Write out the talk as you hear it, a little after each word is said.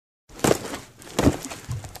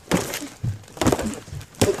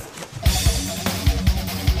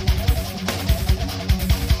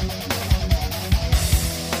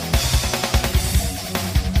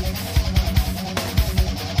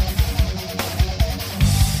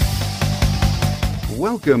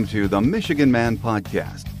Welcome to the Michigan Man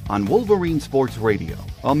Podcast on Wolverine Sports Radio,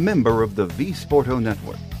 a member of the V-Sporto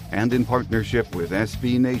Network, and in partnership with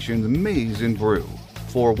SB Nation's Maize and Brew,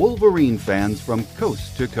 for Wolverine fans from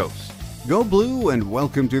coast to coast. Go Blue, and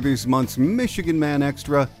welcome to this month's Michigan Man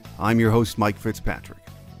Extra. I'm your host, Mike Fitzpatrick.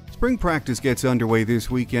 Spring practice gets underway this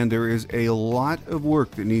weekend. There is a lot of work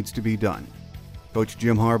that needs to be done. Coach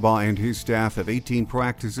Jim Harbaugh and his staff have 18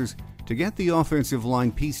 practices to get the offensive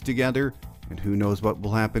line pieced together, and who knows what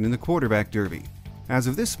will happen in the quarterback derby. As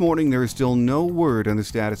of this morning, there is still no word on the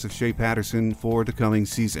status of Shea Patterson for the coming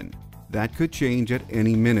season. That could change at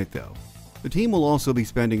any minute, though. The team will also be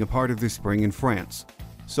spending a part of this spring in France,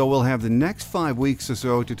 so we'll have the next 5 weeks or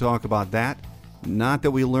so to talk about that. Not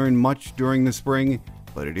that we learn much during the spring,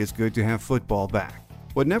 but it is good to have football back.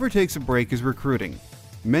 What never takes a break is recruiting.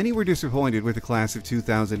 Many were disappointed with the class of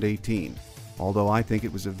 2018, although I think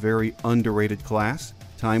it was a very underrated class.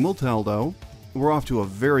 Time will tell, though. We're off to a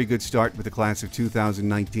very good start with the class of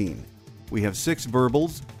 2019. We have 6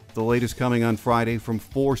 verbals, the latest coming on Friday from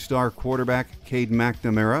 4-star quarterback Cade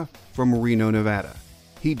McNamara from Reno, Nevada.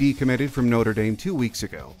 He decommitted from Notre Dame 2 weeks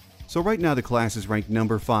ago. So right now the class is ranked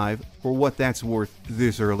number 5 for what that's worth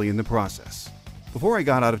this early in the process. Before I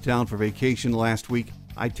got out of town for vacation last week,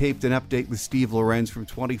 I taped an update with Steve Lorenz from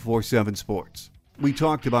 24/7 Sports. We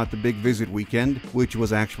talked about the big visit weekend, which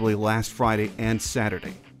was actually last Friday and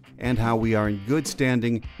Saturday, and how we are in good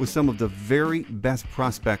standing with some of the very best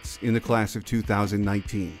prospects in the class of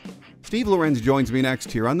 2019. Steve Lorenz joins me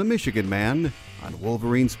next here on the Michigan Man on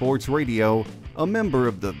Wolverine Sports Radio, a member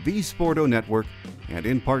of the V-Sporto Network, and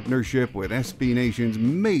in partnership with SB Nation's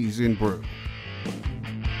Maize and Brew.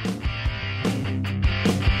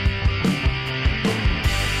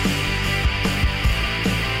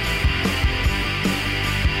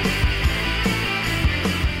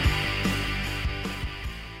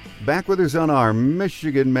 Back with us on our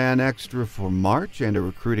Michigan Man Extra for March and a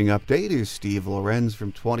recruiting update is Steve Lorenz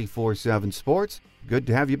from 24/7 Sports. Good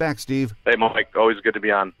to have you back, Steve. Hey, Mike. Always good to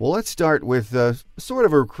be on. Well, let's start with sort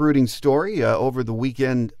of a recruiting story. Over the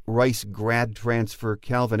weekend, Rice grad transfer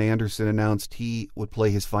Calvin Anderson announced he would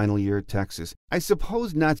play his final year at Texas. I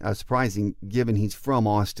suppose not surprising, given he's from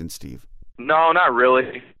Austin, Steve. No, not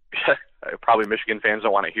really. Probably Michigan fans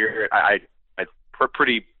don't want to hear it. I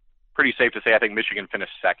pretty safe to say I think Michigan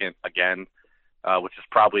finished second again, which is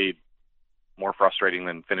probably more frustrating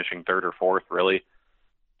than finishing third or fourth, really,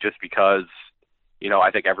 just because, I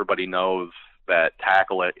think everybody knows that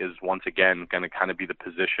tackle is once again going to kind of be the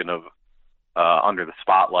position of under the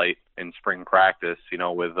spotlight in spring practice,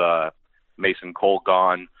 with Mason Cole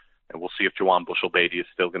gone, and we'll see if Jawan Bushell-Beatty is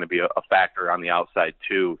still going to be a factor on the outside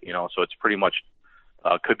too, so it's pretty much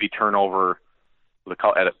could be turnover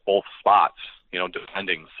at both spots,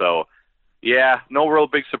 depending. So, yeah, no real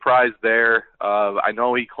big surprise there. I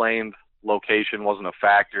know he claimed location wasn't a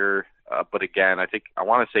factor, but again, I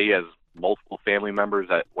want to say he has multiple family members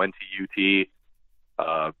that went to UT.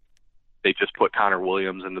 They just put Connor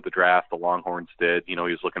Williams into the draft. The Longhorns did. He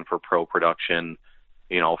was looking for pro production.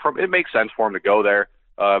 It makes sense for him to go there.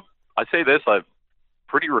 I'd say this, a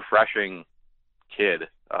pretty refreshing kid.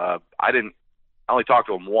 I only talked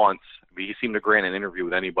to him once. He seemed to grant an interview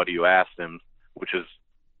with anybody who asked him, which is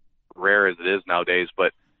rare as it is nowadays,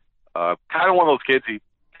 but kind of one of those kids you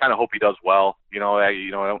kind of hope he does well.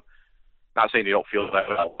 Not saying you don't feel that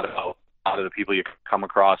about a lot of the people you come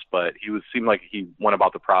across, but seemed like he went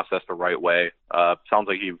about the process the right way. Sounds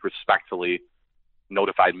like he respectfully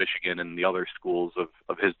notified Michigan and the other schools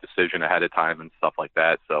of his decision ahead of time and stuff like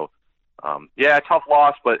that. So, tough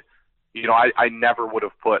loss, but I never would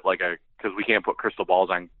have put because we can't put crystal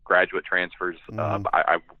balls on graduate transfers.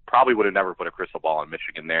 I probably would have never put a crystal ball on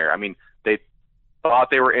Michigan there. I mean, they thought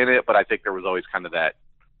they were in it, but I think there was always kind of that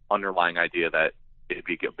underlying idea that it'd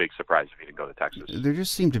be a big surprise if he didn't go to Texas. There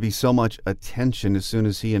just seemed to be so much attention as soon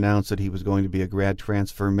as he announced that he was going to be a grad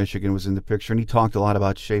transfer. Michigan was in the picture, and he talked a lot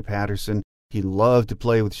about Shea Patterson. He loved to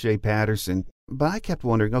play with Shea Patterson. But I kept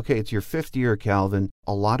wondering, okay, it's your 5th year, Calvin.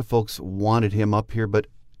 A lot of folks wanted him up here, but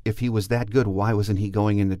if he was that good, why wasn't he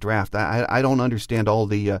going in the draft? I don't understand all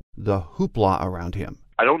the hoopla around him.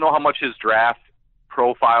 I don't know how much his draft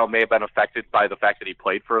profile may have been affected by the fact that he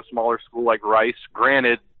played for a smaller school like Rice.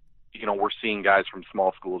 Granted, we're seeing guys from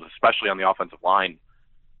small schools, especially on the offensive line,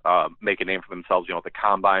 make a name for themselves, at the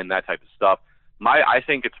combine, that type of stuff. I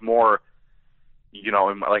think it's more,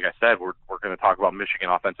 and like I said, we're going to talk about Michigan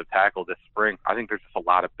offensive tackle this spring. I think there's just a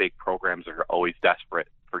lot of big programs that are always desperate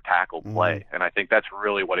for tackle play. And I think that's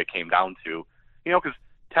really what it came down to, because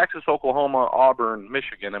Texas, Oklahoma, Auburn,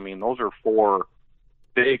 Michigan, those are 4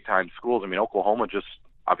 big time schools. Oklahoma just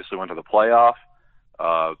obviously went to the playoff.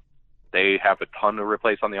 They have a ton to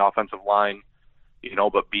replace on the offensive line,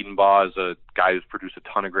 but Biedenbaugh is a guy who's produced a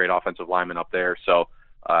ton of great offensive linemen up there. So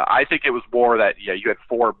I think it was more that, you had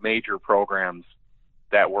 4 major programs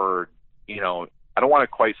that were, I don't want to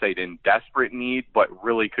quite say in desperate need, but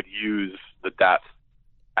really could use the depth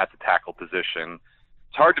at the tackle position.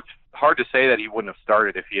 It's hard to say that he wouldn't have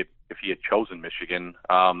started if he had chosen Michigan.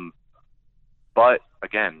 But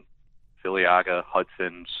again, Filiaga,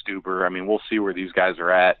 Hudson, Stuber. I mean, we'll see where these guys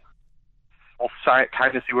are at. We'll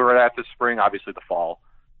kind of see where we're at this spring. Obviously, the fall,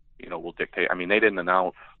 will dictate. I mean, they didn't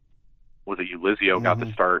announce. Was it Ulizio got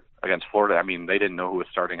the start against Florida? I mean, they didn't know who was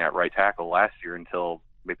starting at right tackle last year until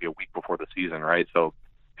maybe a week before the season, right? So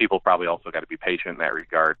people probably also got to be patient in that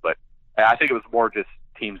regard. But I think it was more just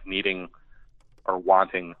teams needing or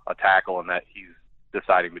wanting a tackle, and that he's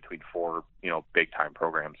deciding between 4, big-time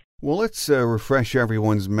programs. Well, let's refresh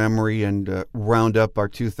everyone's memory and round up our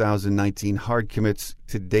 2019 hard commits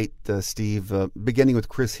to date, Steve. Beginning with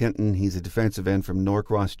Chris Hinton. He's a defensive end from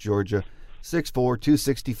Norcross, Georgia. 6'4",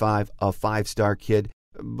 265, a 5-star kid.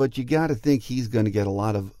 But you got to think he's going to get a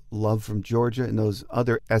lot of love from Georgia and those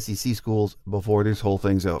other SEC schools before this whole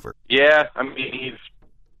thing's over. Yeah, I mean, he's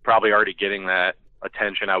probably already getting that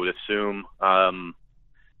attention, I would assume.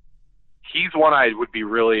 He's one I would be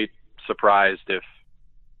really surprised if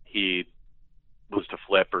he was to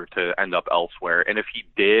flip or to end up elsewhere. And if he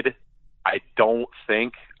did, I don't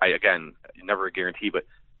think, again, never a guarantee, but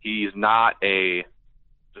he's not a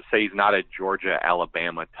Georgia,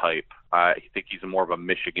 Alabama type. I think he's more of a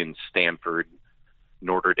Michigan, Stanford,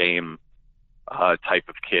 Notre Dame type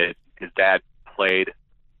of kid. His dad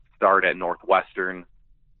started at Northwestern.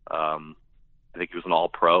 I think he was an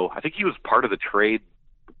All-Pro. I think he was part of the trade,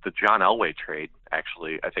 the John Elway trade,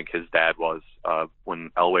 actually. I think his dad was when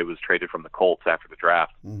Elway was traded from the Colts after the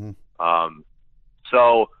draft.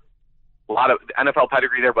 So a lot of NFL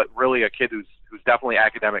pedigree there, but really a kid who's definitely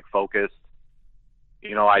academic focused.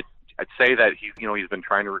 I'd say that he's been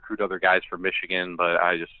trying to recruit other guys for Michigan, but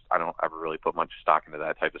I don't ever really put much stock into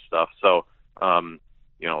that type of stuff. So,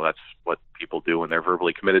 that's what people do when they're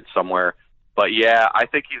verbally committed somewhere. But yeah, I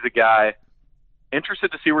think he's a guy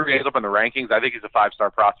interested to see where he ends up in the rankings. I think he's a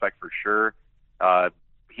 5-star prospect for sure.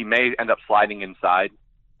 He may end up sliding inside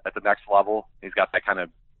at the next level. He's got that kind of,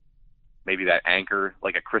 maybe that anchor,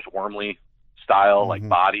 like a Chris Wormley style, like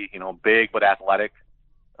body, big but athletic,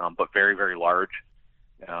 but very, very large.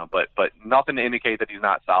 But nothing to indicate that he's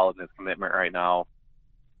not solid in his commitment right now.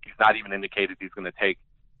 He's not even indicated he's going to take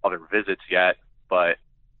other visits yet. But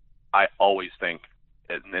I always think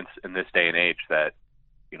in this day and age that,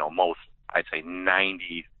 most, I'd say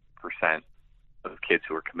 90% of kids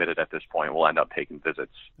who are committed at this point will end up taking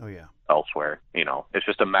visits elsewhere. It's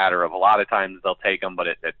just a matter of a lot of times they'll take them, but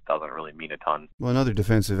it doesn't really mean a ton. Well, another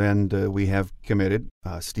defensive end we have committed,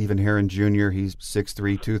 Stephen Herron Jr. He's 6'3",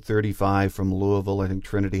 235 from Louisville, I think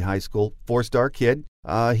Trinity High School. 4-star kid.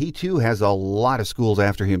 He, too, has a lot of schools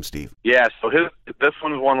after him, Steve. Yeah, so this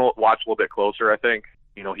one's one we'll watch a little bit closer, I think.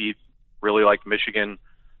 He really liked Michigan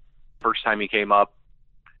first time he came up.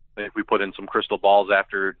 I think we put in some crystal balls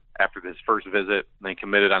after his first visit, and then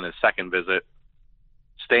committed on his second visit.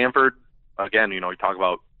 Stanford, again, we talk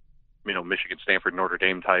about, Michigan, Stanford, Notre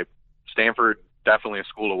Dame type. Stanford, definitely a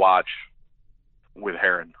school to watch with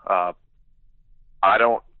Herron. I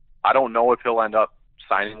don't know if he'll end up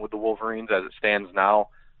signing with the Wolverines as it stands now.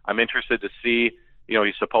 I'm interested to see,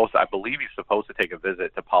 I believe he's supposed to take a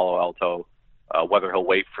visit to Palo Alto, whether he'll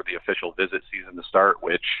wait for the official visit season to start,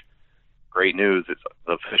 which, great news, it's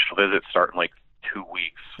the official visits start in like 2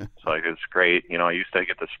 weeks. So it's great. I used to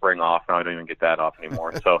get the spring off. Now I don't even get that off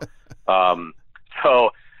anymore. So,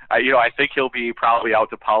 I think he'll be probably out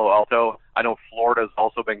to Palo Alto. I know Florida's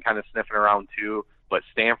also been kind of sniffing around too, but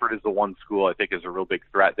Stanford is the one school I think is a real big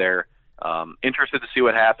threat there. Interested to see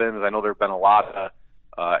what happens. I know there have been a lot of,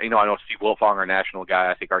 I know Steve Wiltfong, our national guy,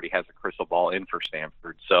 I think already has a crystal ball in for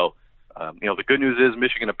Stanford. So, the good news is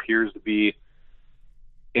Michigan appears to be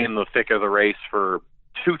in the thick of the race for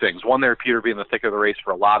two things. One, they appear to be in the thick of the race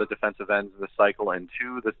for a lot of defensive ends in this cycle, and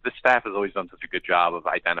two, the staff has always done such a good job of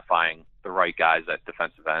identifying the right guys at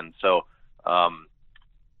defensive end. So,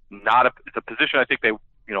 it's a position I think they, are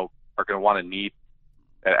going to want to need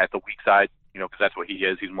at the weak side, because that's what he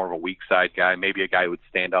is. He's more of a weak side guy, maybe a guy who would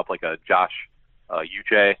stand up like a Josh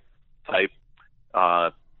Uche type.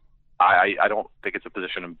 I don't think it's a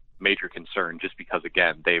position of major concern just because,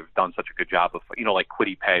 again, they've done such a good job of, like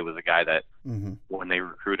Kwity Paye was a guy that when they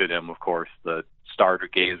recruited him, of course, the starter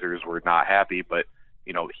gazers were not happy, but,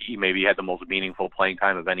 he maybe had the most meaningful playing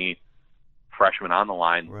time of any freshman on the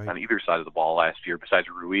line on either side of the ball last year besides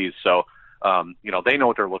Ruiz. So, they know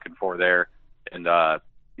what they're looking for there. And,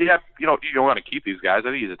 Yeah, you don't want to keep these guys.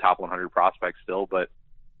 I think he's a top 100 prospect still, but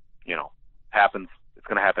happens. It's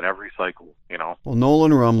going to happen every cycle. Well,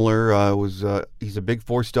 Nolan Rumler he's a big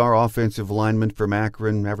 4-star offensive lineman from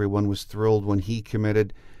Akron. Everyone was thrilled when he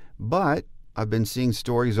committed, but I've been seeing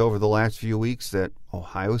stories over the last few weeks that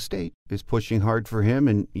Ohio State is pushing hard for him,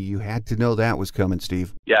 and you had to know that was coming,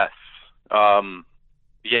 Steve. Yes.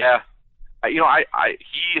 Yeah. I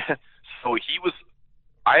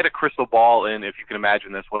had a crystal ball in, if you can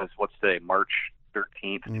imagine this, what's today, March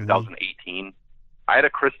 13th, 2018. I had a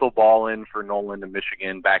crystal ball in for Nolan to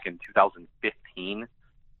Michigan back in 2015.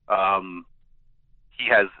 He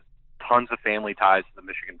has tons of family ties to the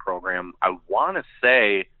Michigan program. I want to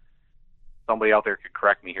say, somebody out there could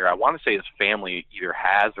correct me here, I want to say his family either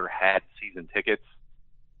has or had season tickets.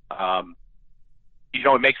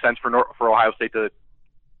 It makes sense for Ohio State to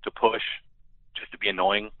push just to be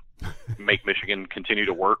annoying, make Michigan continue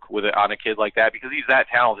to work with it on a kid like that because he's that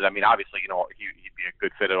talented. I mean, obviously, he'd be a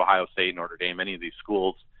good fit at Ohio State, Notre Dame, any of these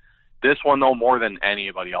schools. This one, though, more than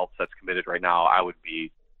anybody else that's committed right now, I would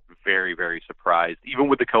be very, very surprised, even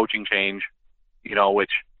with the coaching change,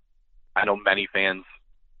 which I know many fans,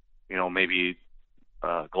 maybe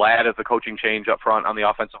glad of the coaching change up front on the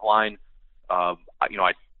offensive line. I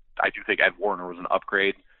do think Ed Warner was an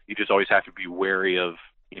upgrade. You just always have to be wary of,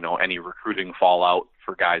 any recruiting fallout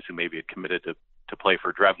for guys who maybe had committed to play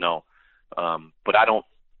for Drevno. But I don't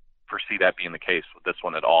foresee that being the case with this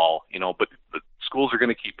one at all. But the schools are going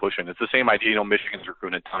to keep pushing. It's the same idea. Michigan's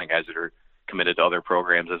recruiting a ton of guys that are committed to other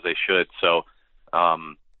programs as they should. So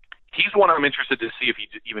he's one I'm interested to see if he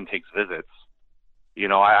even takes visits.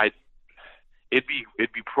 It'd be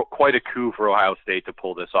quite a coup for Ohio State to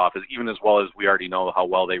pull this off, even as well as we already know how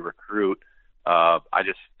well they recruit. I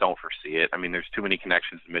just don't foresee it. I mean, there's too many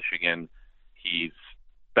connections to Michigan. He's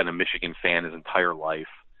been a Michigan fan his entire life.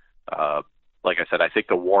 Like I said, I think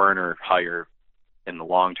the Warner hire in the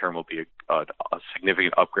long term will be a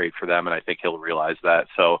significant upgrade for them, and I think he'll realize that.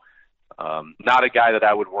 So not a guy that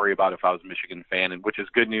I would worry about if I was a Michigan fan, and which is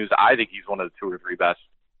good news. I think he's one of the 2 or 3 best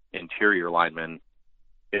interior linemen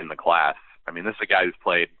in the class. I mean, this is a guy who's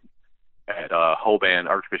played at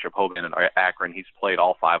Archbishop Hoban in Akron. He's played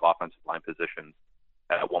all 5 offensive line positions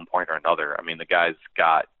at one point or another. I mean, the guy's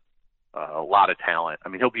got a lot of talent. I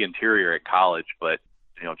mean, he'll be interior at college, but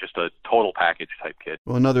just a total package type kid.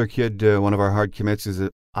 Well, another kid, one of our hard commits is an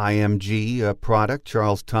IMG product,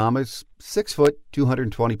 Charles Thomas, 6 foot,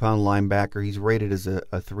 220-pound linebacker. He's rated as a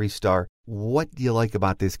 3-star. What do you like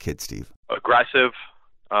about this kid, Steve? Aggressive,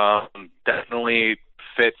 definitely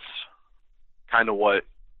fits kind of what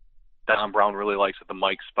Don Brown really likes at the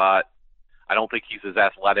Mike spot. I don't think he's as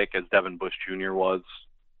athletic as Devin Bush Jr. was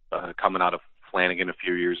coming out of Flanagan a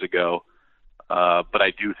few years ago. But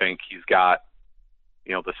I do think he's got,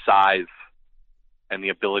 the size and the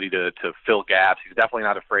ability to fill gaps. He's definitely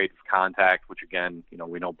not afraid of contact, which again,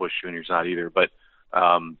 we know Bush Jr.'s not either. But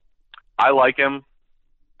I like him.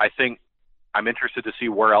 I think I'm interested to see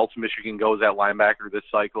where else Michigan goes at linebacker this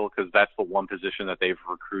cycle, because that's the one position that they've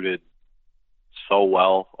recruited so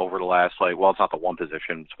well over the last, it's not the one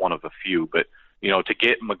position, it's one of the few, but to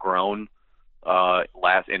get McGrone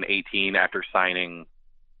last in 18 after signing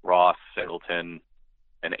Ross, Singleton,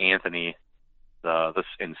 and Anthony this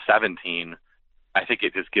in 17, I think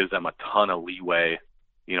it just gives them a ton of leeway.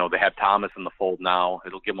 They have Thomas in the fold now.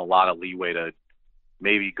 It'll give them a lot of leeway to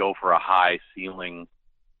maybe go for a high ceiling,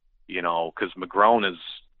 because McGrone is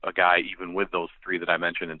a guy, even with those 3 that I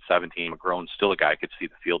mentioned in 17, McGrone's still a guy who could see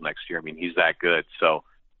the field next year. I mean, he's that good. So,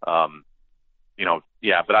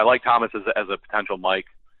 but I like Thomas as a potential Mike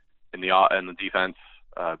in the defense.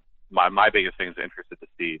 My biggest thing is interested to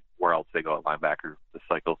see where else they go at linebacker this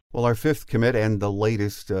cycle. Well, our 5th commit and the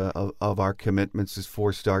latest of our commitments is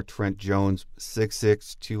 4-star Trent Jones,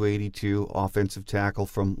 6'6", 282, offensive tackle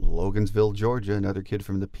from Logan'sville, Georgia, another kid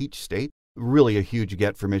from the Peach State. Really a huge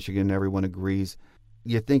get for Michigan, everyone agrees.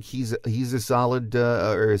 You think he's a solid,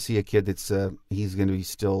 or is he a kid that's he's going to be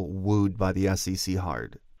still wooed by the SEC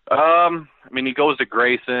hard? I mean, he goes to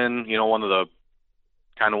Grayson, one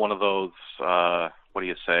of those, what do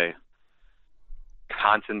you say,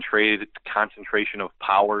 concentration of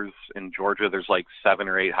powers in Georgia. There's 7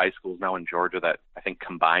 or 8 high schools now in Georgia that I think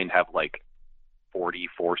combined have 40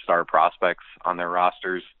 4-star prospects on their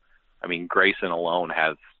rosters. I mean, Grayson alone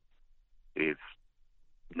has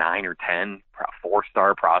 9 or 10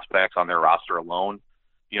 4-star prospects on their roster alone.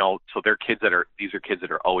 So these are kids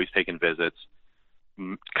that are always taking visits.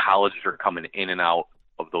 Colleges are coming in and out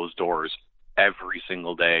of those doors every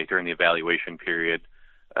single day during the evaluation period.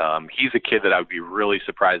 He's a kid that I would be really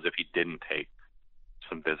surprised if he didn't take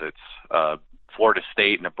some visits. Florida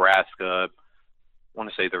State, Nebraska, want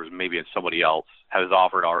to say there was maybe somebody else have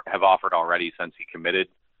offered already since he committed.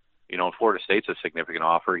 Florida State's a significant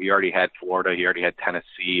offer. He already had Florida. He already had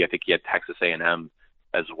Tennessee. I think he had Texas A&M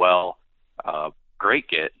as well. Great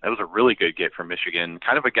get. That was a really good get from Michigan.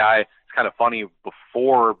 Kind of a guy, it's kind of funny,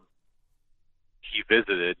 before he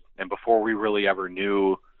visited and before we really ever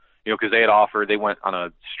knew, because they went on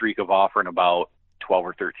a streak of offering about 12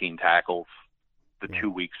 or 13 tackles the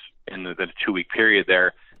 2 weeks in the 2 week period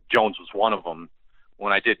there. Jones was one of them.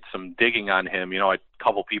 When I did some digging on him, a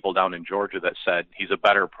couple people down in Georgia that said he's a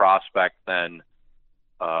better prospect than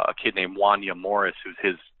a kid named Wanya Morris, who's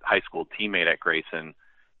his high school teammate at Grayson.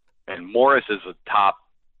 And Morris is a top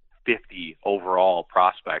 50 overall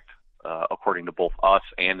prospect, according to both us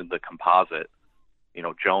and the composite.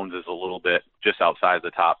 Jones is a little bit just outside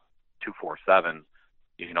the top 247,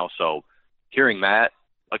 so hearing that,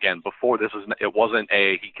 again, before it wasn't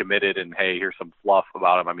he committed and, hey, here's some fluff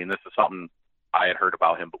about him. I mean, this is something I had heard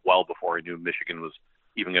about him well before I knew Michigan was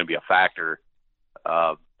even going to be a factor.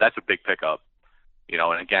 That's a big pickup,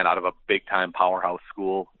 and again, out of a big-time powerhouse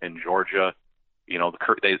school in Georgia.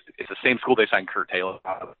 It's the same school they signed Kurt Taylor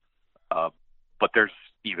out of, but there's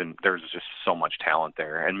just so much talent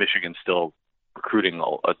there, and Michigan's still recruiting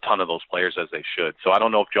a ton of those players as they should. So I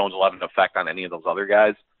don't know if Jones will have an effect on any of those other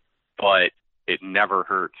guys, but it never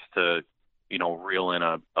hurts to, reel in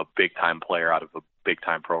a big-time player out of a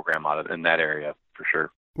big-time program in that area, for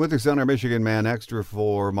sure. With us on our Michigan Man Extra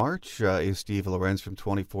for March is Steve Lorenz from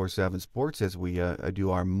 24/7 Sports as we do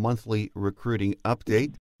our monthly recruiting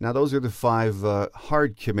update. Now, those are the 5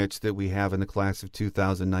 hard commits that we have in the class of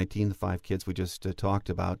 2019, the 5 kids we just talked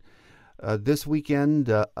about. This weekend,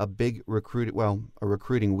 a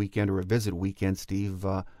recruiting weekend or a visit weekend, Steve,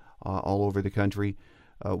 all over the country.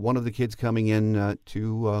 One of the kids coming in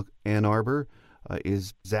to Ann Arbor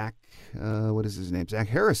is Zach, what is his name? Zach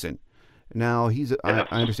Harrison. Now, he's, I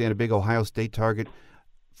understand, a big Ohio State target.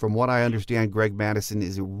 From what I understand, Greg Madison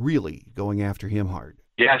is really going after him hard.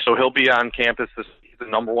 Yeah, so he'll be on campus. He's the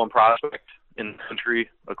number 1 prospect in the country,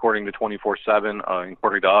 according to 24/7,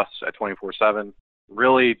 according to us at 24/7.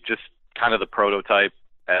 Really just kind of the prototype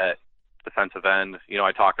at defensive end.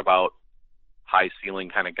 I talk about high ceiling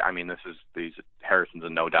kind of, Harrison's a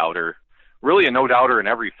no-doubter. Really a no-doubter in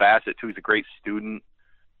every facet, too. He's a great student,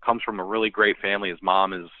 comes from a really great family. His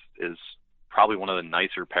mom is probably one of the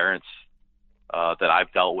nicer parents that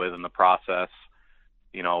I've dealt with in the process.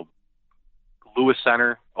 Lewis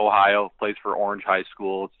Center, Ohio, plays for Orange High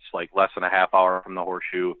School. It's like less than a half hour from the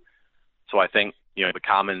Horseshoe. So I think, the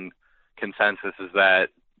common consensus is that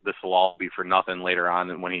this will all be for nothing later on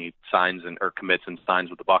and when he signs or commits and signs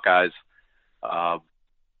with the Buckeyes.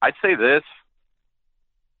 I'd say this.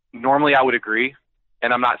 Normally I would agree,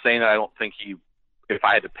 and I'm not saying that I don't think if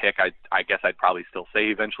I had to pick, I guess I'd probably still say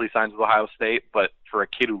he eventually signs with Ohio State, but for a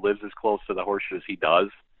kid who lives as close to the Horseshoe as he does,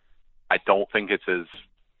 I don't think it's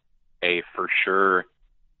for sure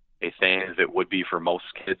a thing as it would be for most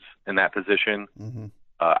kids in that position. Mm-hmm.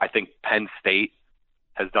 I think Penn State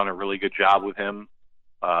has done a really good job with him,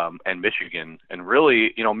 and Michigan. And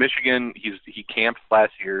really, Michigan, he camped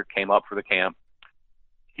last year, came up for the camp.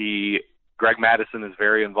 Greg Madison is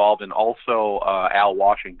very involved, and also Al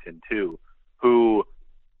Washington too, who,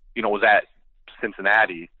 was at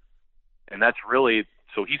Cincinnati. And that's really,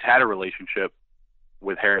 so he's had a relationship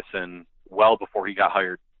with Harrison well before he got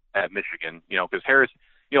hired at Michigan, because Harrison,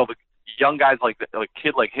 the young guys like a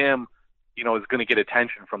kid like him, is going to get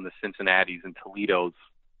attention from the Cincinnatis and Toledos,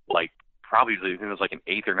 like probably it was like in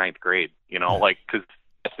 8th or 9th grade, because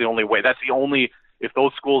that's the only way. If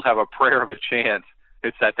those schools have a prayer of a chance,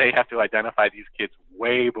 it's that they have to identify these kids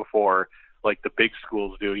way before like the big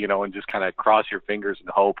schools do, and just kind of cross your fingers and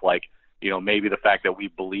hope maybe the fact that we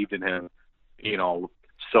believed in him,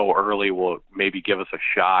 so early will maybe give us a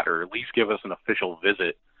shot or at least give us an official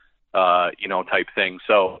visit, type thing.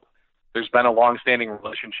 So there's been a long-standing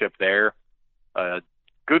relationship there.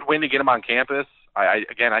 Good win to get him on campus.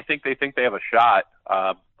 I think they have a shot.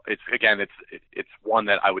 It's one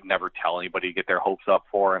that I would never tell anybody to get their hopes up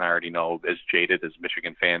for, and I already know, as jaded as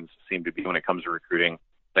Michigan fans seem to be when it comes to recruiting,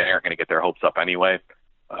 they aren't going to get their hopes up anyway.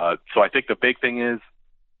 So I think the big thing is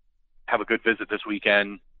have a good visit this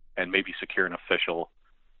weekend and maybe secure an official,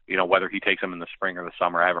 whether he takes them in the spring or the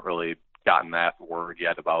summer. I haven't really gotten that word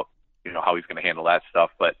yet about, how he's going to handle that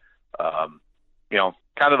stuff, but,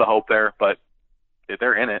 kind of the hope there, but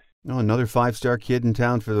they're in it. Another 5-star kid in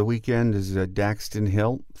town for the weekend is Daxton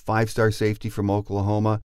Hill, 5-star safety from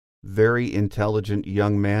Oklahoma. Very intelligent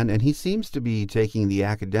young man, and he seems to be taking the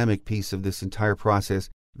academic piece of this entire process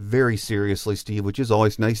very seriously, Steve, which is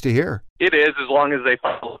always nice to hear. It is, as long as they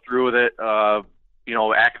follow through with it.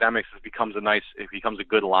 academics becomes a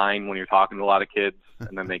good line when you're talking to a lot of kids,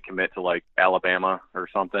 and then they commit to like Alabama or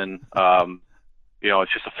something.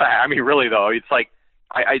 It's just a fact. I mean, really though, it's like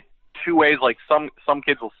I two ways. Like some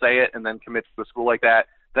kids will say it and then commit to a school like that.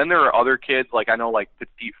 Then there are other kids, like I know, like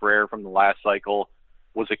Petit Frere from the last cycle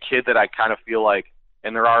was a kid that I kind of feel like,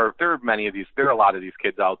 and there are a lot of these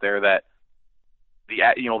kids out there that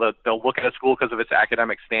they'll look at a school because of its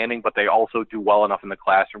academic standing, but they also do well enough in the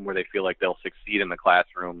classroom where they feel like they'll succeed in the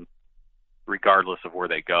classroom regardless of where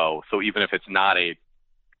they go. So even if it's not a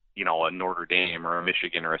Notre Dame or a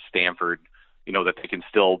Michigan or a Stanford, that they can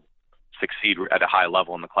still succeed at a high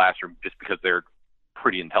level in the classroom just because they're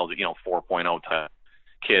pretty intelligent, 4.0 type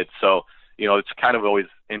kids. So, it's kind of always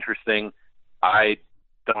interesting. I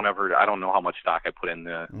don't know how much stock I put in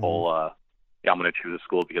the whole, I'm going to choose a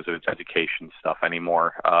school because of its education stuff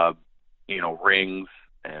anymore. Rings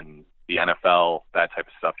and the NFL, that type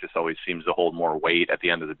of stuff just always seems to hold more weight at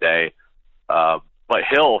the end of the day. But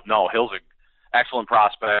Hill's an excellent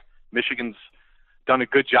prospect. Michigan's done a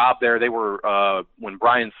good job there. They were, when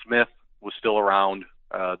Brian Smith was still around,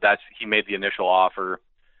 he made the initial offer.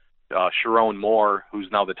 Sharon Moore, who's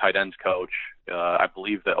now the tight ends coach, I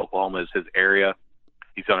believe that Oklahoma is his area.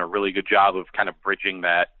 He's done a really good job of kind of bridging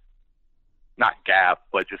that, not gap,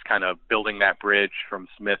 but just kind of building that bridge from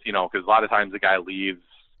Smith, because a lot of times the guy leaves,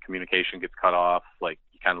 communication gets cut off, like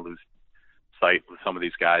you kind of lose sight with some of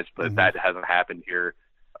these guys, but that hasn't happened here.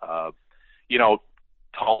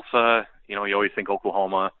 Tulsa, you always think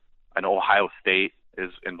Oklahoma. I know Ohio State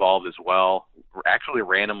is involved as well. Actually,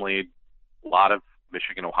 randomly, a lot of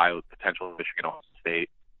potential Michigan-Ohio State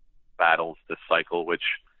battles this cycle, which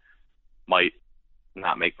might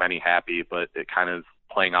not make many happy, but it kind of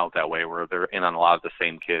playing out that way where they're in on a lot of the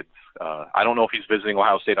same kids. I don't know if he's visiting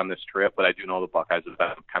Ohio State on this trip, but I do know the Buckeyes have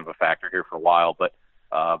been kind of a factor here for a while. But,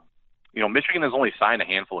 Michigan has only signed a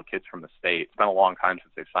handful of kids from the state. It's been a long time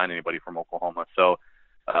since they've signed anybody from Oklahoma. So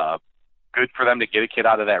good for them to get a kid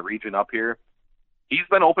out of that region up here. He's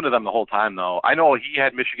been open to them the whole time, though. I know he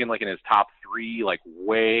had Michigan like in his top 3, like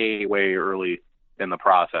way, way early in the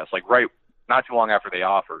process, like right not too long after they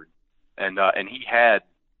offered. And he had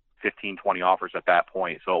 15, 20 offers at that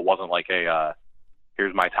point. So it wasn't like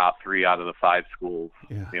here's my top 3 out of the 5 schools,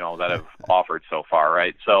 that have offered so far.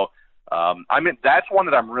 Right. So, that's one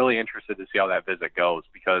that I'm really interested to see how that visit goes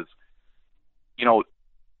because,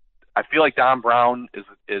 I feel like Don Brown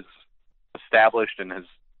is established and has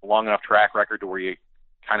a long enough track record to where you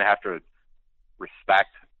kind of have to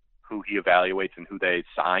respect who he evaluates and who they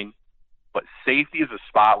sign. But safety is a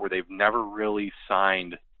spot where they've never really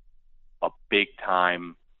signed a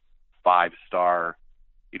big-time 5-star.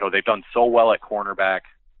 They've done so well at cornerback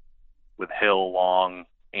with Hill, Long,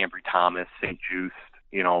 Ambry Thomas, St. Juste,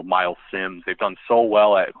 Miles Sims. They've done so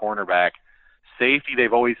well at cornerback. Safety,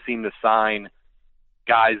 they've always seemed to sign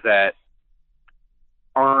guys that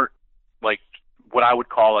aren't like what I would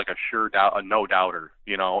call like a no-doubter,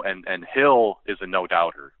 and Hill is a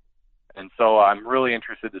no-doubter. And so I'm really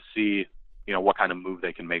interested to see, what kind of move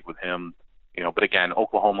they can make with him. But again,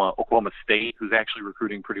 Oklahoma State, who's actually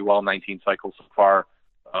recruiting pretty well, 19 cycles so far.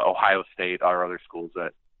 Ohio State are other schools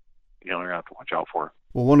that, they're going to have to watch out for.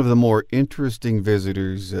 Well, one of the more interesting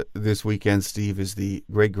visitors this weekend, Steve, is the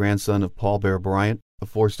great-grandson of Paul Bear Bryant, a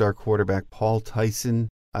 4-star quarterback, Paul Tyson.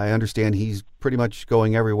 I understand he's pretty much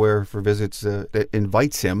going everywhere for visits that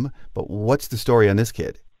invites him. But what's the story on this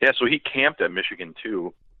kid? Yeah, so he camped at Michigan,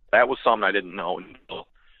 too. That was something I didn't know until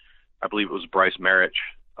I believe it was Bryce Marich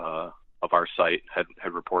of our site had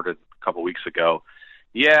reported a couple weeks ago.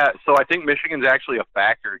 Yeah, so I think Michigan's actually a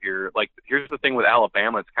factor here. Like, here's the thing with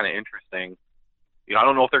Alabama. It's kind of interesting. I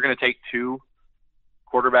don't know if they're going to take 2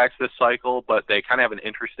 quarterbacks this cycle, but they kind of have an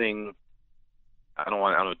interesting,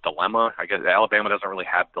 dilemma. I guess Alabama doesn't really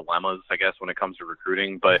have dilemmas, I guess, when it comes to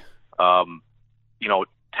recruiting. But,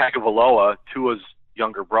 Tagovailoa, Tua's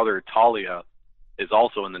younger brother, Talia, is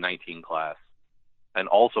also in the 19 class and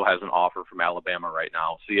also has an offer from Alabama right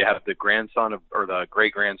now. So you have the great-grandson of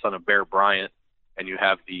Bear Bryant, and you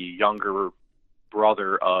have the younger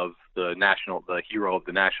brother of the hero of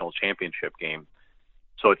the national championship game.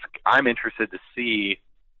 So I'm interested to see,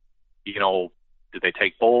 did they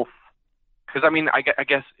take both? Because, I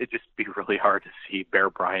guess it'd just be really hard to see Bear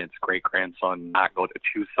Bryant's great-grandson not go to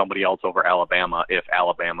choose somebody else over Alabama if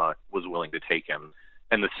Alabama was willing to take him.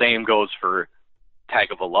 And the same goes for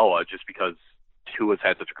Tagovailoa, just because Tua's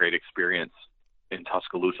had such a great experience in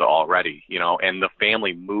Tuscaloosa already, and the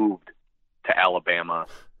family moved to Alabama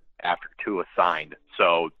after Tua signed.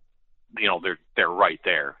 So, they're right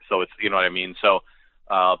there. So it's, what I mean? So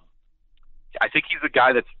I think he's a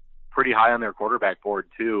guy that's pretty high on their quarterback board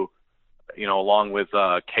too. along with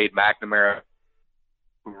Cade McNamara,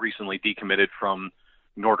 who recently decommitted from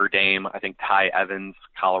Notre Dame. I think Ty Evans,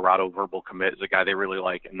 Colorado verbal commit, is a guy they really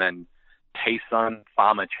like. And then Taysun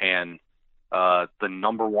Famachan, the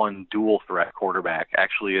number one dual threat quarterback,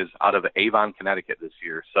 actually is out of Avon, Connecticut this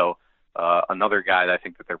year. So another guy that I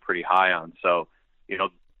think that they're pretty high on. So,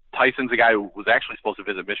 Tyson's a guy who was actually supposed to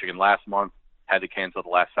visit Michigan last month, had to cancel the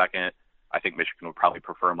last second. I think Michigan would probably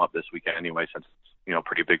prefer him up this weekend anyway, since it's,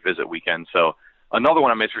 pretty big visit weekend. So another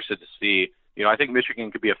one I'm interested to see. I think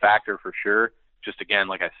Michigan could be a factor for sure. Just again,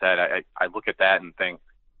 like I said, I look at that and think,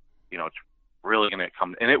 it's really going to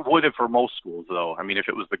come, and it would have for most schools though. I mean, if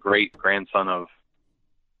it was the great grandson of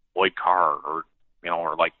Lloyd Carr or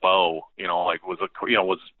like Bo,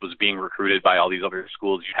 was being recruited by all these other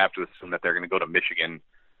schools, you have to assume that they're going to go to Michigan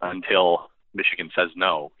until Michigan says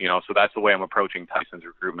no. So that's the way I'm approaching Tyson's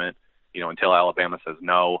recruitment. Until Alabama says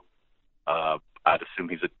no, I'd assume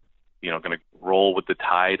he's going to roll with the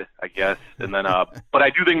tide, I guess. And then, but I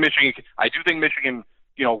do think Michigan,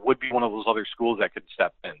 would be one of those other schools that could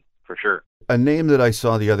step in for sure. A name that I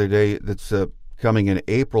saw the other day that's coming in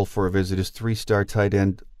April for a visit is 3-star tight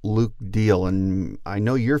end Luke Deal, and I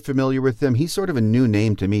know you're familiar with him. He's sort of a new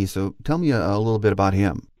name to me, so tell me a little bit about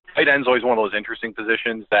him. Tight end's always one of those interesting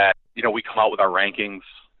positions that, we come out with our rankings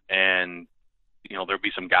and, there'll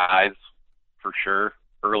be some guys for sure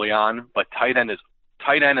early on, but tight end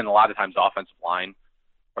and a lot of times offensive line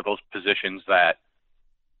are those positions that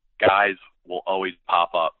guys will always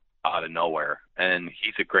pop up out of nowhere. And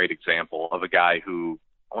he's a great example of a guy who,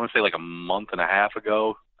 I want to say like a month and a half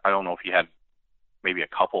ago, I don't know if he had maybe a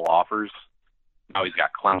couple offers. Now he's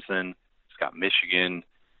got Clemson, he's got Michigan,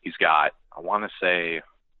 he's got, I want to say,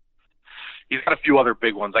 he's got a few other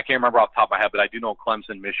big ones. I can't remember off the top of my head, but I do know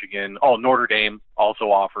Clemson, Michigan. Oh, Notre Dame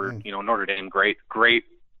also offered. Notre Dame, great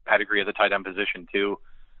pedigree at the tight end position too.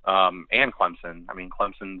 And Clemson. I mean,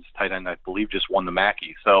 Clemson's tight end, I believe, just won the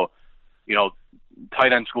Mackey. So,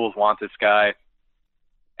 tight end schools want this guy,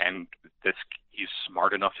 and he's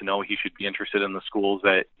smart enough to know he should be interested in the schools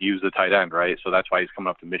that use the tight end, right? So that's why he's coming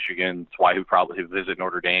up to Michigan. That's why he would probably visit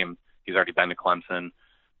Notre Dame. He's already been to Clemson.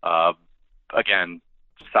 Again,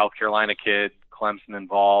 South Carolina kid, Clemson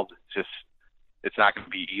involved. It's not going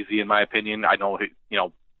to be easy in my opinion. I know,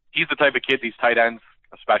 he's the type of kid, these tight ends,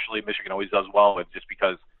 especially Michigan always does well with, just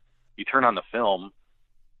because you turn on the film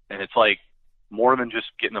and it's like more than just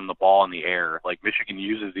getting them the ball in the air. Like Michigan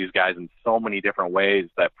uses these guys in so many different ways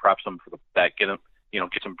that preps them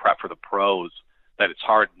gets them prepped for the pros, that it's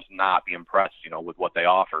hard to not be impressed, with what they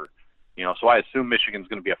offer. So I assume Michigan's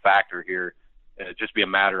going to be a factor here. It'd just be a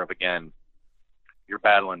matter of, again, you're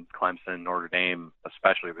battling Clemson, Notre Dame,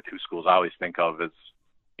 especially the two schools I always think of as,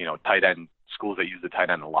 tight end schools that use the tight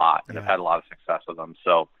end a lot and have had a lot of success with them.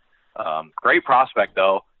 So great prospect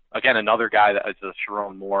though. Again, another guy that is a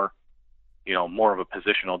Sharon Moore, more of a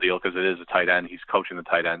positional deal because it is a tight end. He's coaching the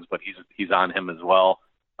tight ends, but he's on him as well.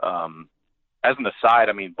 As an aside,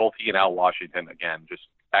 I mean, both he and Al Washington, again, just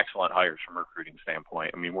excellent hires from a recruiting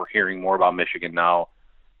standpoint. I mean, we're hearing more about Michigan now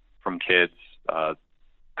from kids.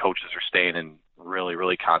 Coaches are staying in really,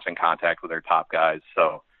 really constant contact with their top guys.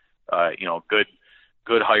 So,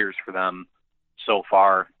 good hires for them so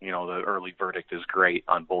far. The early verdict is great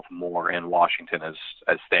on both Moore and Washington as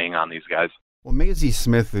staying on these guys. Well, Mazie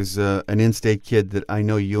Smith is an in-state kid that I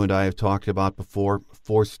know you and I have talked about before.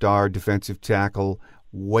 4-star defensive tackle,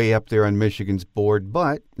 way up there on Michigan's board,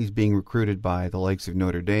 but he's being recruited by the likes of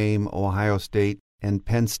Notre Dame, Ohio State, and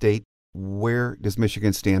Penn State. Where does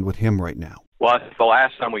Michigan stand with him right now? Well, the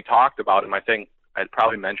last time we talked about him, I think I'd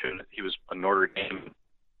probably mentioned he was a Notre Dame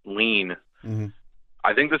lean. Mm-hmm.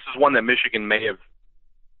 I think this is one that Michigan may have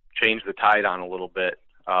changed the tide on a little bit.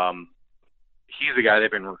 He's a guy they've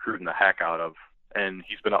been recruiting the heck out of, and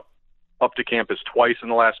he's been up to campus twice in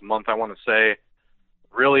the last month, I want to say.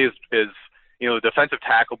 Really is the defensive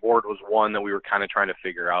tackle board was one that we were kind of trying to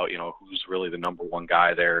figure out, who's really the number one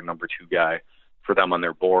guy there, number two guy for them on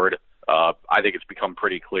their board. I think it's become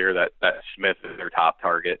pretty clear that Smith is their top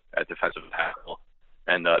target at defensive tackle,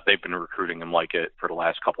 and they've been recruiting him like it for the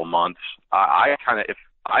last couple months. I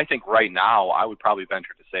think right now I would probably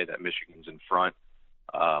venture to say that Michigan's in front.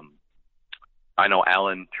 I know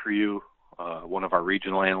Alan Trieu, one of our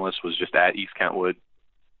regional analysts, was just at East Kentwood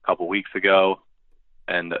a couple weeks ago,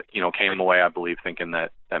 and came away, I believe, thinking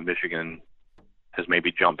that Michigan has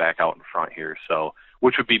maybe jumped back out in front here. So,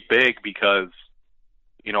 which would be big because,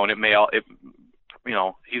 and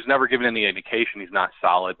he's never given any indication he's not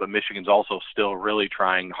solid, but Michigan's also still really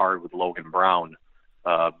trying hard with Logan Brown.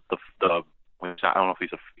 I don't know if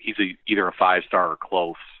he's either a 5-star or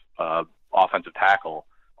close offensive tackle,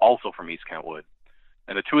 also from East Kentwood.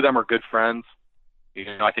 and the two of them are good friends. You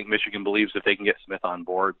know, I think Michigan believes if they can get Smith on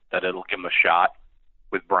board, that it'll give him a shot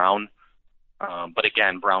with Brown. But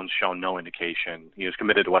again, Brown's shown no indication. He was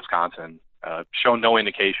committed to Wisconsin, shown no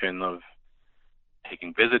indication of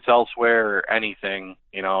taking visits elsewhere or anything,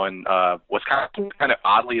 you know, and Wisconsin kind of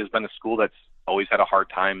oddly has been a school that's always had a hard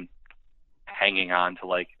time hanging on to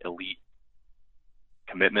like elite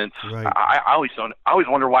commitments. Right. I always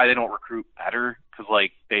wonder why they don't recruit better, because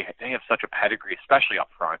like they have such a pedigree, especially up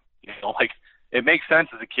front. You know, like it makes sense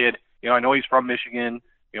as a kid. You know, I know he's from Michigan.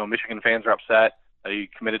 You know, Michigan fans are upset that he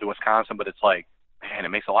committed to Wisconsin, but it's like, man, it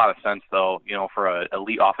makes a lot of sense though. You know, for a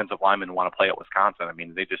elite offensive lineman to want to play at Wisconsin. I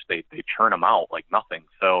mean, they churn him out like nothing.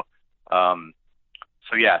 So I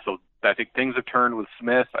think things have turned with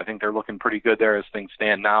Smith. I think they're looking pretty good there as things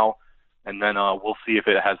stand now. And then we'll see if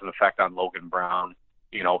it has an effect on Logan Brown,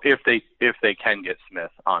 you know, if they can get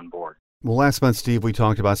Smith on board. Well, last month, Steve, we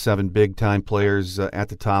talked about 7 big-time players at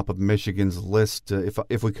the top of Michigan's list.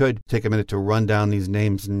 If we could take a minute to run down these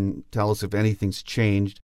names and tell us if anything's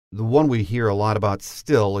changed. The one we hear a lot about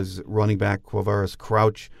still is running back Quavaris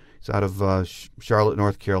Crouch. He's out of Charlotte,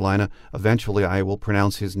 North Carolina. Eventually, I will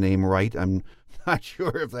pronounce his name right. I'm not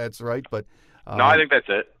sure if that's right, but... No, I think that's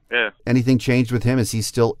it. Yeah. Anything changed with him? Is he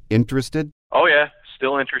still interested? Oh, yeah.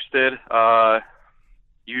 Still interested.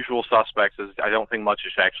 Usual suspects. I don't think much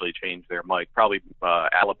has actually changed there, Mike. Probably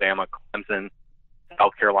Alabama, Clemson,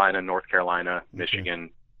 South Carolina, North Carolina,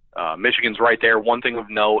 Michigan. Michigan's right there. One thing of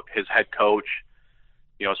note, his head coach,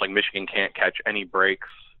 you know, it's like Michigan can't catch any breaks.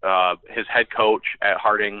 His head coach at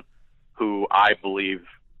Harding, who I believe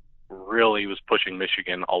really was pushing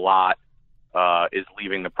Michigan a lot, is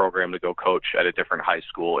leaving the program to go coach at a different high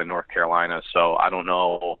school in North Carolina. So I don't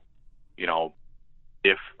know, you know,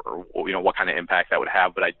 if or you know what kind of impact that would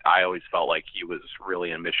have, but I always felt like he was really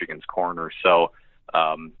in Michigan's corner. So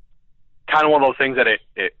kind of one of those things that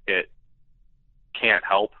it can't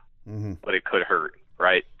help, but it could hurt,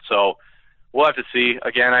 right? So we'll have to see.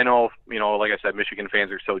 Again, I know, you know, like I said, Michigan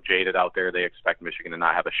fans are so jaded out there. They expect Michigan to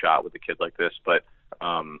not have a shot with a kid like this, but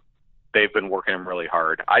they've been working him really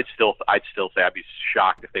hard. I'd still say I'd be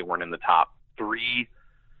shocked if they weren't in the top 3,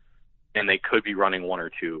 and they could be running 1 or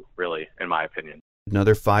 2, really, in my opinion.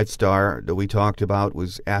 Another 5-star that we talked about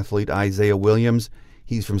was athlete Isaiah Williams.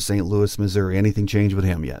 He's from St. Louis, Missouri. Anything changed with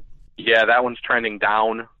him yet? Yeah, that one's trending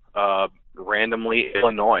down randomly.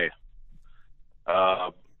 Illinois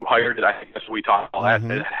hired, I think that's what we talked about,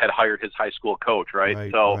 had hired his high school coach,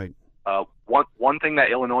 right? One thing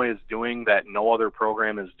that Illinois is doing that no other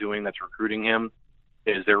program is doing that's recruiting him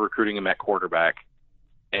is they're recruiting him at quarterback.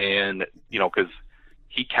 And, you know, because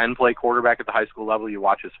he can play quarterback at the high school level. You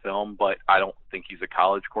watch his film, but I don't think he's a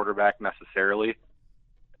college quarterback necessarily.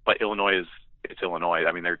 But it's Illinois.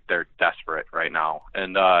 I mean, they're desperate right now.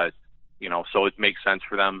 And, you know, so it makes sense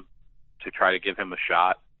for them to try to give him a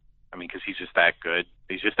shot. I mean, because he's just that good.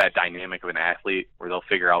 He's just that dynamic of an athlete where they'll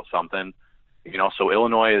figure out something. You know, so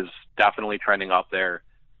Illinois is definitely trending up there.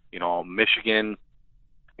 You know, Michigan,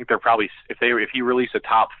 I think they're probably, if he released a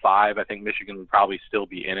top 5, I think Michigan would probably still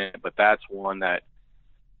be in it. But that's one that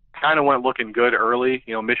kind of went looking good early.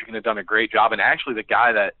 You know, Michigan had done a great job. And actually the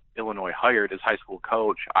guy that Illinois hired as high school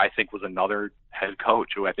coach, I think was another head coach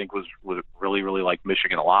who I think was really, really liked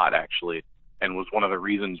Michigan a lot, actually, and was one of the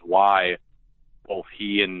reasons why both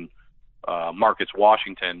he and Marcus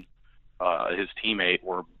Washington, his teammate,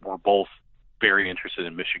 were both very interested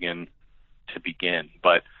in Michigan to begin.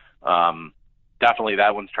 But definitely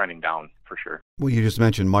that one's trending down for sure. Well, you just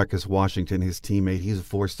mentioned Marcus Washington, his teammate. He's a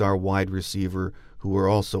 4-star wide receiver who we're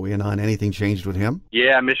also in on. Anything changed with him?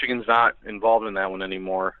 Yeah, Michigan's not involved in that one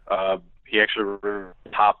anymore. He actually was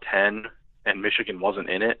top 10, and Michigan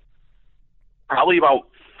wasn't in it. Probably about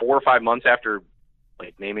 4 or 5 months after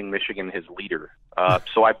like naming Michigan his leader.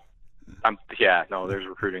 So there's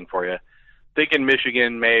recruiting for you. Thinking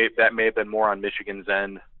Michigan may have been more on Michigan's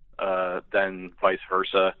end than vice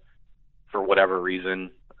versa for whatever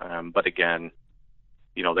reason. But again,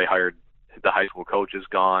 you know, they hired the high school coach is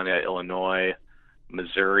gone at Illinois.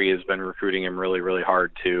 Missouri has been recruiting him really, really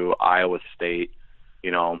hard too. Iowa State, you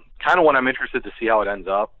know, kind of one I'm interested to see how it ends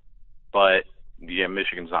up. But yeah,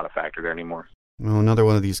 Michigan's not a factor there anymore. Well, another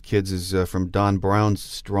one of these kids is from Don Brown's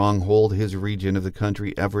stronghold, his region of the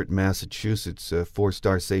country, Everett, Massachusetts,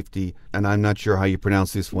 4-star safety. And I'm not sure how you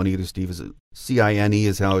pronounce this one either, Steve. Is it C-I-N-E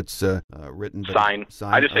is how it's written? Sign.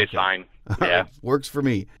 I just say sign. Yeah. Works for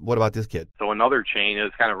me. What about this kid? So another change,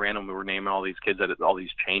 it's kind of random. We were naming all these kids that all these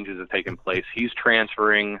changes have taken place. He's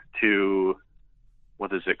transferring to,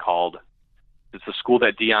 what is it called? It's the school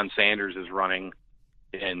that Deion Sanders is running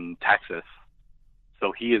in Texas.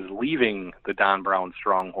 So he is leaving the Don Brown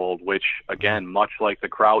stronghold, which, again, much like the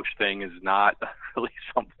Crouch thing, is not really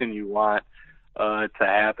something you want to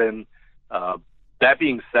happen. That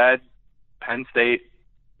being said, Penn State,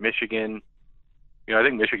 Michigan, I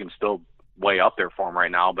think Michigan's still way up there for him right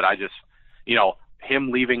now, but I just,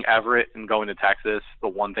 him leaving Everett and going to Texas, the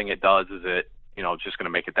one thing it does is it's just going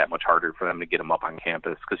to make it that much harder for them to get him up on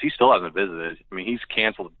campus because he still hasn't visited. I mean, he's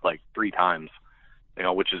canceled like 3 times,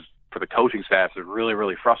 which is, for the coaching staff, is really,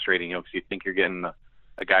 really frustrating, because you think you're getting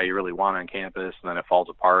a guy you really want on campus, and then it falls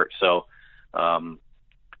apart. So,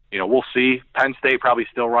 we'll see. Penn State probably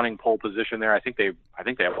still running pole position there. I think they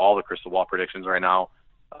have all the crystal ball predictions right now,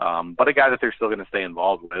 but a guy that they're still going to stay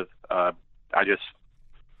involved with. I just,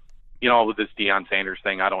 with this Deion Sanders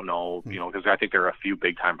thing, I don't know, because I think there are a few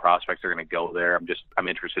big time prospects that are going to go there. I'm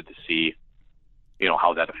interested to see,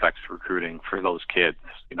 how that affects recruiting for those kids.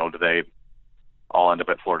 Do they all end up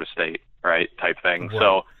at Florida State, right, type thing. Right.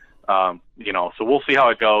 So, so we'll see how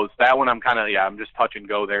it goes. That one I'm just touch and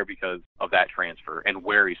go there because of that transfer and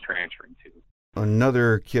where he's transferring to.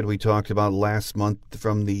 Another kid we talked about last month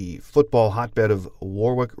from the football hotbed of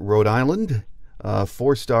Warwick, Rhode Island,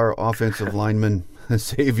 4-star offensive lineman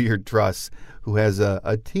Xavier Truss, who has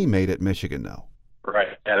a teammate at Michigan now.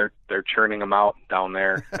 Right. Yeah, they're churning him out down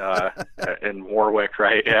there in Warwick,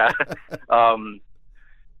 right? Yeah.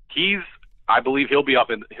 I believe he'll be up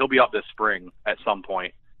this spring at some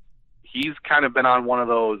point. He's kind of been on one of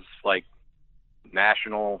those like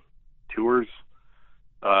national tours.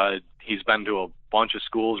 He's been to a bunch of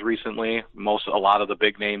schools recently, a lot of the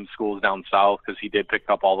big name schools down south, because he did pick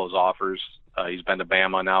up all those offers. He's been to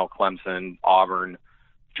Bama now, Clemson, Auburn,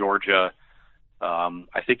 Georgia.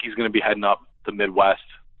 I think he's going to be heading up the Midwest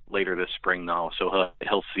later this spring now. So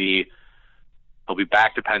he'll be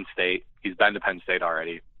back to Penn State. He's been to Penn State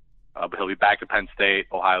already. But he'll be back to Penn State,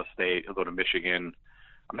 Ohio State. He'll go to Michigan.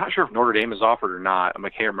 I'm not sure if Notre Dame is offered or not. I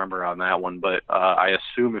can't remember on that one, but I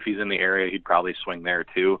assume if he's in the area, he'd probably swing there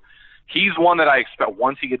too. He's one that I expect,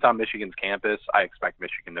 once he gets on Michigan's campus, I expect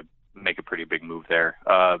Michigan to make a pretty big move there.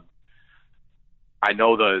 I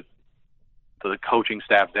know the coaching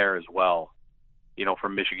staff there as well,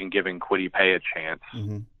 from Michigan giving Kwity Paye a chance,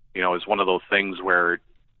 is one of those things where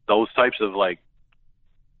those types of like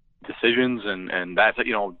decisions and that's,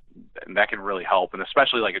 and that can really help. And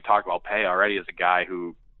especially like you talk about Paye already as a guy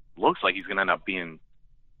who looks like he's going to end up being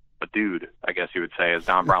a dude, I guess you would say, as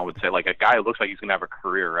Don Brown would say, like a guy who looks like he's going to have a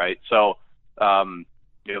career, right? So,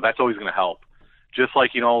 that's always going to help. Just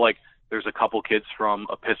like, like there's a couple kids from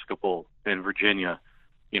Episcopal in Virginia,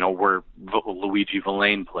 where Luigi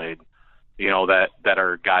Villain played, that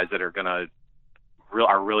are guys that are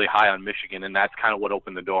are really high on Michigan, and that's kind of what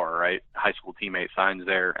opened the door, right? High school teammate signs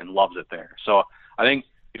there and loves it there. So I think,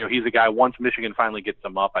 he's a guy, once Michigan finally gets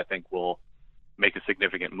him up, I think we'll make a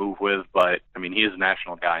significant move with. But, he is a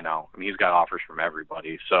national guy now. He's got offers from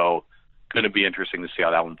everybody. So going to be interesting to see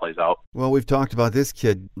how that one plays out. Well, we've talked about this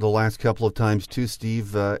kid the last couple of times too,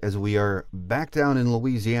 Steve, as we are back down in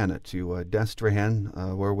Louisiana to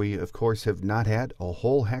Destrehan, where we, of course, have not had a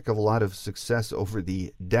whole heck of a lot of success over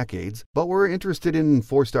the decades. But we're interested in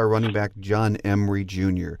 4-star running back John Emery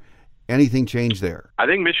Jr. Anything change there? I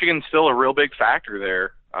think Michigan's still a real big factor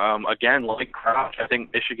there. Again, like Crouch, I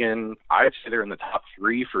think Michigan, I'd say they're in the top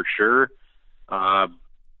 3 for sure.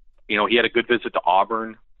 He had a good visit to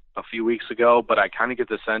Auburn a few weeks ago, but I kind of get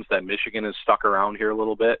the sense that Michigan is stuck around here a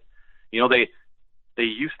little bit. They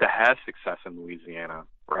used to have success in Louisiana,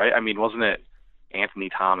 right? Wasn't it Anthony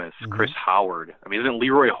Thomas, Chris Howard? Isn't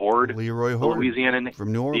Leroy Horde Louisiana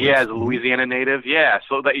from New Orleans? Yeah, as a Louisiana native. Yeah,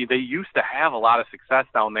 so they used to have a lot of success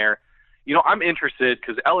down there. I'm interested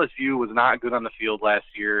because LSU was not good on the field last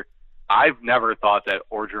year. I've never thought that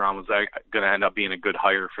Orgeron was going to end up being a good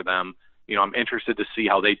hire for them. I'm interested to see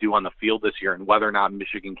how they do on the field this year and whether or not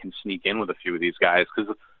Michigan can sneak in with a few of these guys.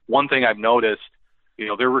 Because one thing I've noticed,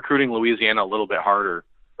 they're recruiting Louisiana a little bit harder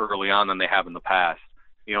early on than they have in the past.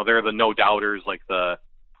 They're the no-doubters like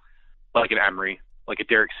an Emery, like a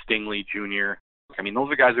Derek Stingley Jr. Those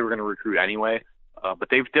are guys that we're going to recruit anyway. But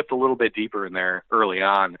they've dipped a little bit deeper in there early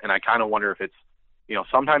on. And I kind of wonder if it's,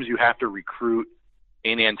 sometimes you have to recruit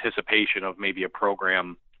in anticipation of maybe a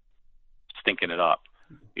program stinking it up.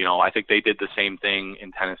 I think they did the same thing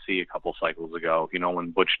in Tennessee a couple cycles ago,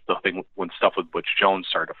 when stuff with Butch Jones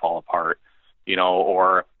started to fall apart,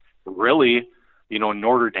 or really,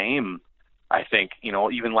 Notre Dame, I think,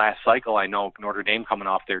 even last cycle, I know Notre Dame coming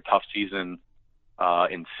off their tough season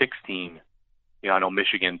in 16, I know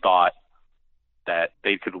Michigan thought that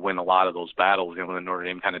they could win a lot of those battles. When Notre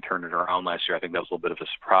Dame kind of turned it around last year, I think that was a little bit of a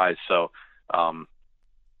surprise. So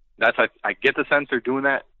I get the sense they're doing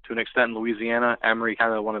that to an extent in Louisiana. Emory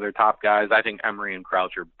kind of one of their top guys. I think Emory and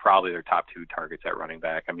Crouch are probably their top two targets at running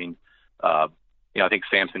back. I mean, I think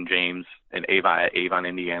Samson James in Avon,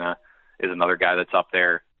 Indiana is another guy that's up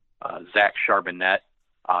there. Zach Charbonnet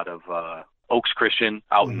out of Oaks Christian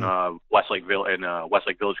out in Westlake Village,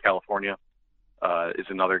 California, is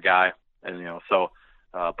another guy. And,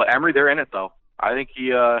 but Emory, they're in it though. I think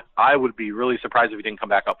I would be really surprised if he didn't come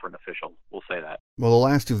back up for an official. We'll say that. Well, the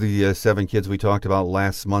last of the 7 kids we talked about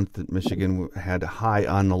last month that Michigan had high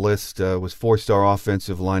on the list was 4-star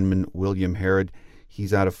offensive lineman William Harrod.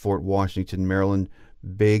 He's out of Fort Washington, Maryland.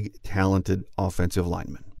 Big, talented offensive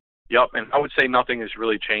lineman. Yep, and I would say nothing has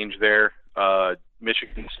really changed there.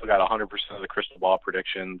 Michigan still got 100% of the crystal ball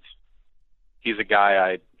predictions. He's a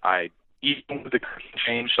guy I even with the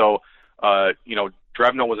change. So,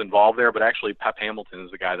 Drevno was involved there, but actually Pep Hamilton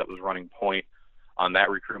is the guy that was running point on that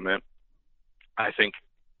recruitment. I think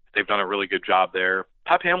they've done a really good job there.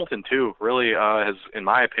 Pep Hamilton, too, really has, in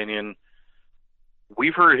my opinion,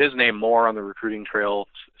 we've heard his name more on the recruiting trail,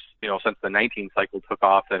 since the 19 cycle took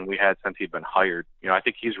off than we had since he'd been hired. I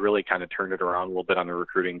think he's really kind of turned it around a little bit on the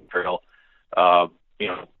recruiting trail,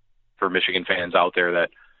 for Michigan fans out there that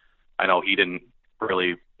I know he didn't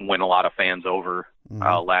really win a lot of fans over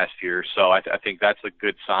last year. So I think that's a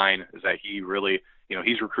good sign, is that he really,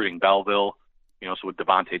 he's recruiting Belleville, so with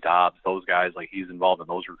Devontae Dobbs, those guys, like he's involved in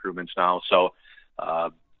those recruitments now. So, I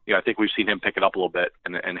think we've seen him pick it up a little bit.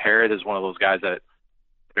 And Harrod is one of those guys that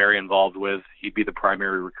very involved with. He'd be the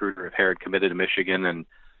primary recruiter if Harrod committed to Michigan. And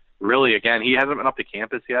really, again, he hasn't been up to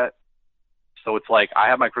campus yet. So it's like I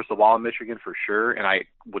have my crystal ball in Michigan for sure, and I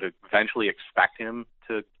would eventually expect him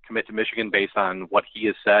to commit to Michigan based on what he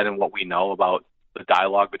has said and what we know about the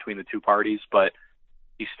dialogue between the two parties. But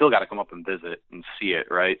he's still got to come up and visit and see it,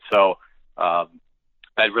 right? So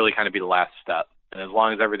that'd really kind of be the last step. And as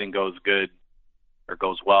long as everything goes good or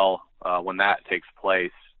goes well when that takes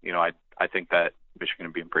place, I think that Michigan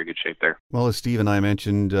would be in pretty good shape there. Well, as Steve and I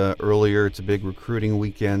mentioned earlier, it's a big recruiting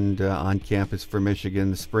weekend on campus for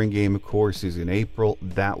Michigan. The spring game, of course, is in April.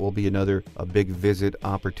 That will be a big visit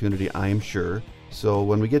opportunity, I am sure. So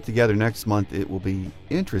when we get together next month, it will be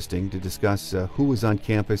interesting to discuss who is on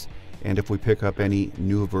campus and if we pick up any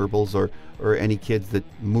new verbals or any kids that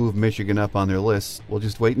move Michigan up on their lists. We'll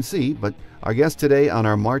just wait and see. But our guest today on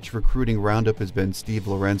our March recruiting roundup has been Steve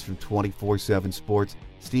Lorenz from 24/7 Sports.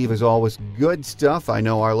 Steve, as always, good stuff. I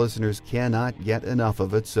know our listeners cannot get enough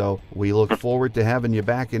of it, so we look forward to having you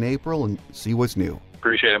back in April and see what's new.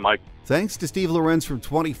 Appreciate it, Mike. Thanks to Steve Lorenz from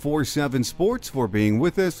 24/7 Sports for being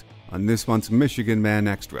with us on this month's Michigan Man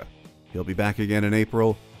Extra. He'll be back again in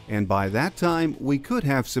April, and by that time, we could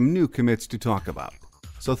have some new commits to talk about.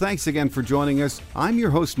 So thanks again for joining us. I'm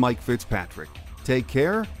your host, Mike Fitzpatrick. Take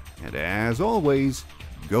care, and as always,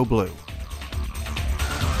 go Blue.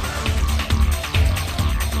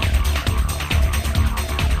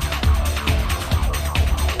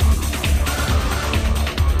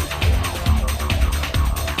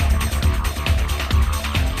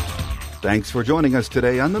 Thanks for joining us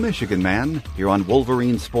today on The Michigan Man, here on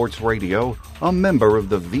Wolverine Sports Radio, a member of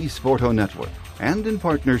the V Sporto Network, and in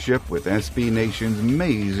partnership with SB Nation's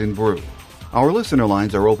Maize and Brew. Our listener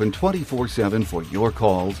lines are open 24/7 for your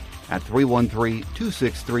calls at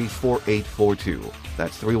 313-263-4842.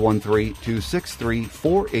 That's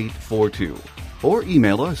 313-263-4842. Or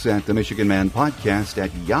email us at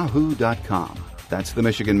themichiganmanpodcast@yahoo.com. That's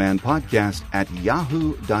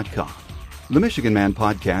themichiganmanpodcast@yahoo.com. The Michigan Man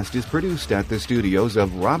Podcast is produced at the studios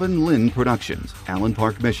of Robin Lynn Productions, Allen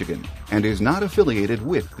Park, Michigan, and is not affiliated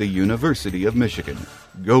with the University of Michigan.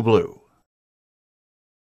 Go Blue!